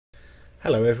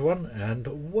Hello everyone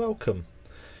and welcome.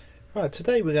 Right,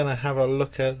 today we're going to have a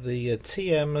look at the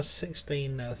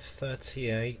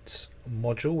TM1638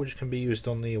 module, which can be used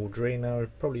on the Arduino,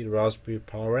 probably the Raspberry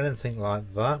Pi or anything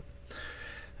like that.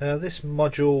 This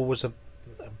module was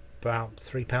about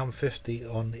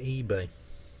 £3.50 on eBay.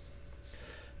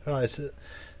 Right, so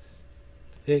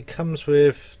it comes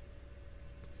with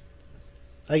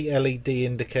 8 LED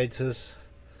indicators,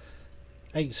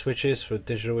 8 switches for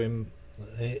digital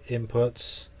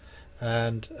inputs,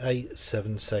 and 8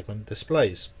 7-segment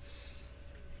displays.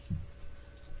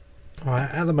 Right,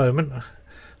 at the moment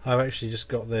I've actually just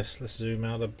got this. Let's zoom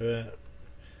out a bit.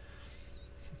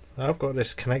 I've got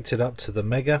this connected up to the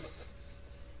Mega,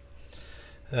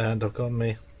 and I've got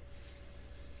my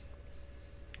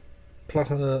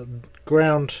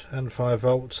ground and 5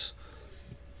 volts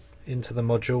into the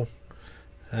module,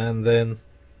 and then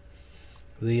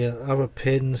the other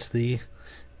pins, the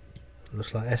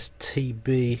looks like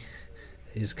STB,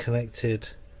 is connected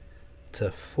to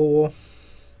 4,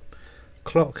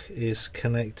 clock is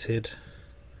connected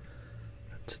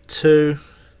to 2,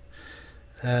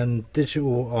 and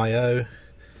digital IO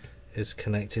is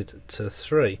connected to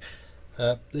 3.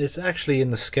 It's actually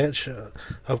in the sketch.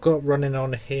 I've got running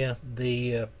on here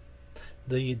the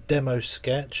demo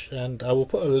sketch, and I will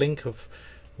put a link of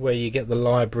where you get the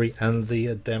library and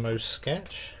the demo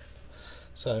sketch.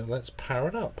 So let's power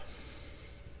it up.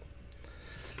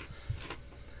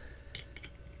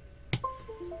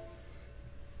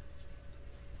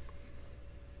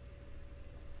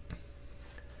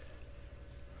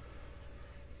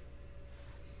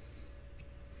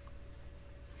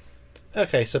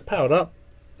 Okay, so powered up.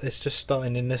 It's just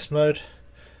starting in this mode.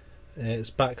 It's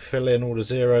backfilling all the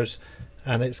zeros,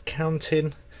 and it's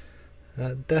counting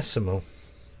decimal.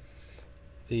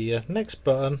 The next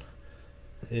button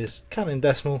is counting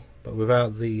decimal, but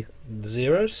without the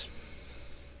zeros.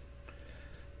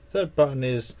 Third button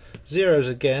is zeros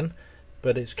again,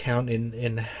 but it's counting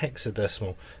in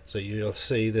hexadecimal. So you'll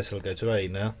see this will go to A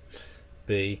now,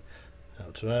 B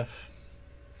out to F,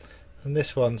 and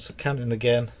this one's counting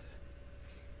again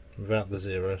without the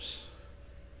zeros.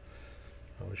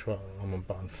 Which one? I'm on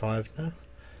button 5 now,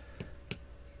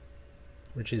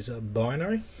 which is a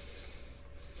binary.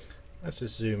 Let's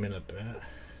just zoom in a bit.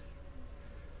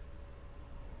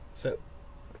 So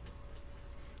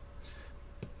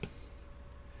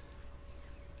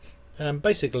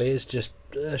basically it's just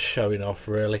showing off,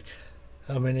 really.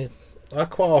 I mean, I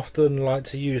quite often like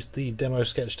to use the demo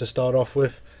sketch to start off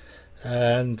with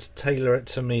and tailor it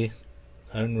to my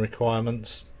own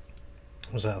requirements.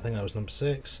 Was that? I think that was number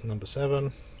 6, number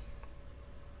 7.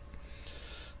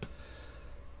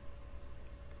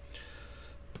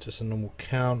 Just a normal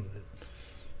count.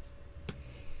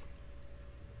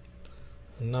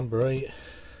 And number 8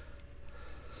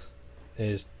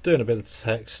 is doing a bit of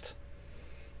text.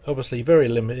 Obviously very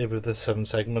limited with the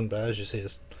 7-segment, but as you see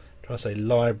it's trying to say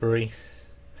Liberary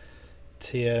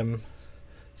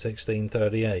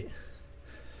TM1638.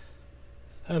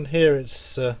 And here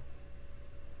it's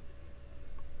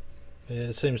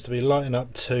it seems to be lighting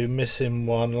up 2, missing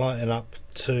 1, lighting up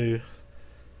 2,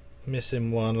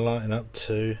 missing 1, lighting up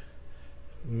 2,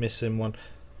 missing 1.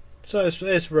 So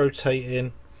it's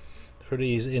rotating for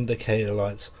these indicator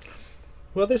lights.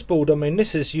 Well, this board, I mean,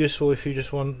 this is useful if you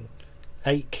just want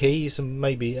 8 keys and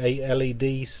maybe 8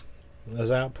 LEDs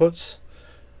as outputs.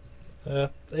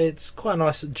 It's quite a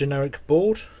nice generic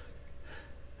board.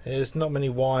 There's not many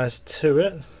wires to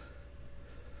it.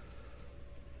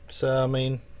 So I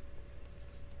mean,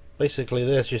 basically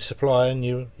there's your supply, and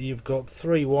you've got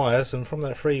 3 wires, and from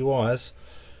that 3 wires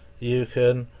you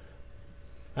can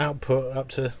output up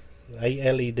to 8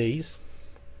 LEDs,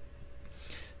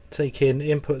 take in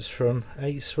inputs from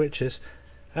 8 switches,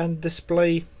 and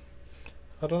display,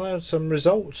 I don't know, some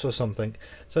results or something.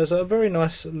 So it's a very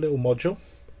nice little module.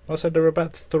 I said they're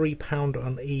about £3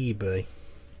 on eBay.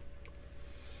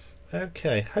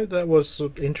 Okay, hope that was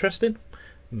interesting.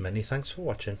 Many thanks for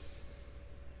watching.